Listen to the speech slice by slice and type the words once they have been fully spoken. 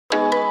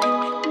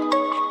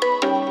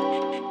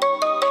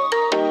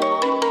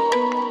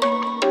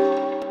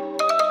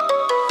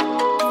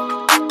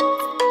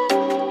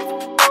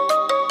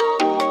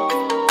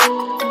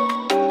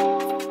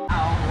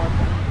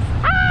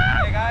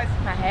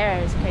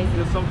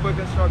Just some quick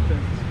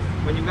instructions.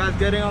 When you guys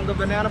get in on the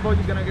banana boat,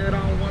 you're gonna get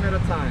on one at a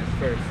time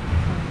first.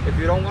 If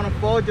you don't want to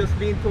fall, just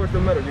lean towards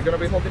the middle. You're gonna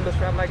be holding the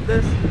strap like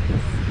this,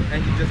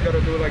 and you just gotta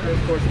do it like this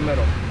towards the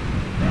middle.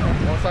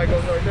 One side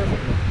goes like this,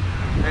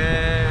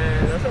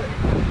 and that's it.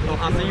 So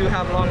after you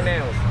have long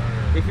nails,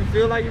 if you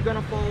feel like you're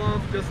gonna fall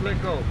off, just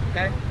let go,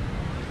 okay?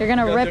 You're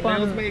gonna rip your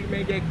on. nails may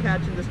get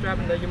catch in the strap,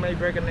 and then you may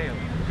break a nail,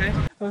 okay?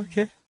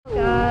 Okay.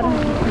 God,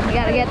 we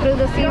gotta get through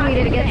the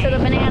seaweed to get to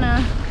the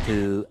banana.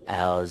 2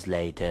 hours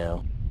later.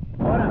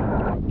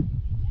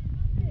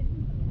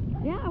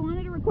 Yeah, I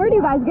wanted to record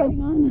you guys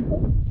getting on.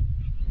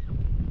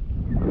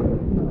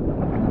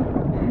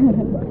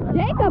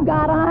 Jacob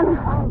got on.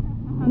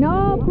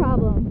 No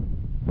problem.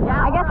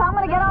 Yeah, I guess I'm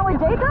gonna get on with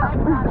Jacob.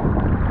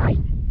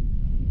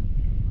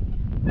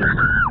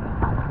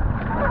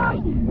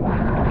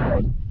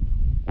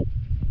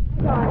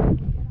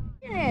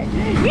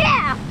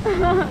 Yeah!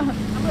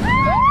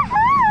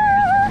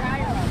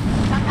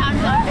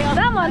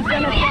 Someone's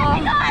gonna fall.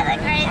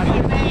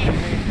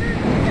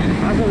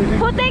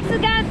 Who thinks they're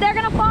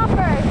gonna fall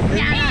first? I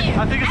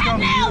think it's gonna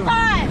be you.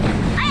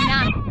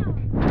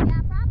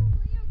 Yeah, probably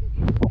you, because you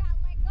just gotta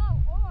let go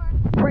or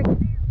break the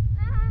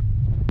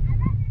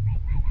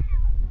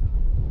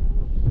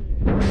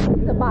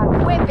the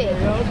bottom. Whip it.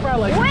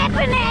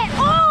 Whipping it!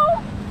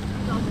 Oh!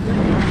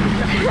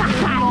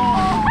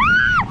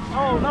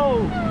 Oh no!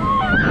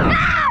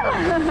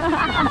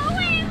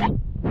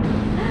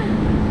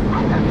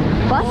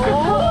 Bust it.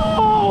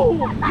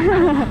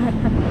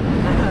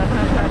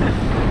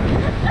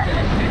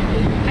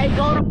 Hey,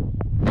 go to.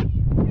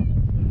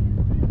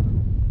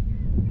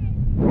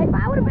 If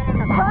I would have been in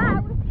the front, I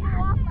would have seen you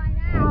off by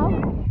now.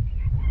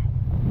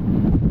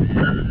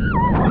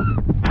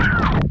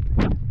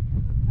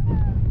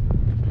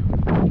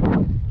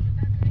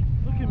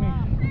 Look at me.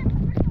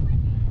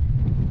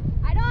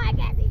 I know, I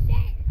can't see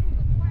shit.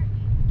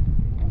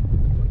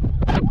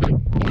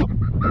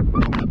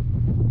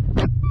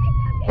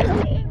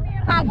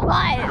 My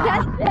butt.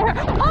 That's there.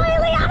 Oh,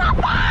 Leona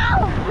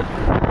fell!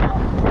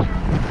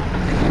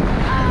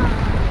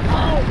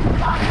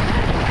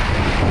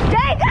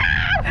 Jacob!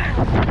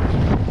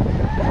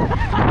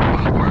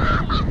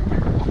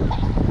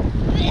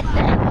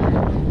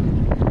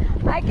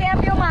 I can't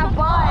feel my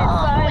butt,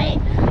 son.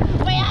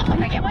 Wait, I'm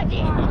gonna forget what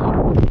you.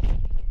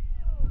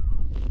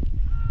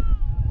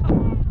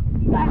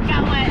 I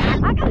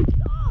got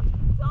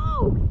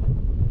soaked.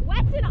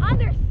 Wet's an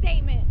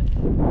understatement.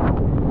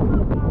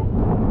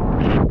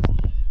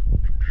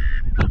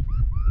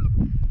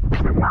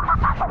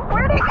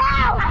 Where'd it go?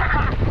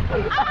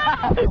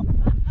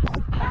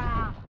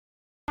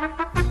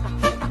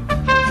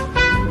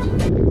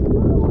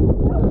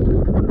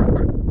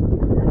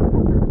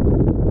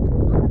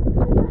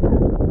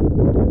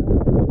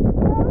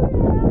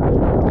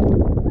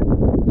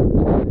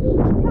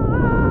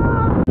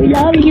 We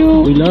love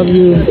you. We love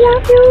you.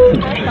 Love you.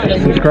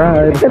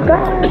 Subscribe.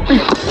 Subscribe.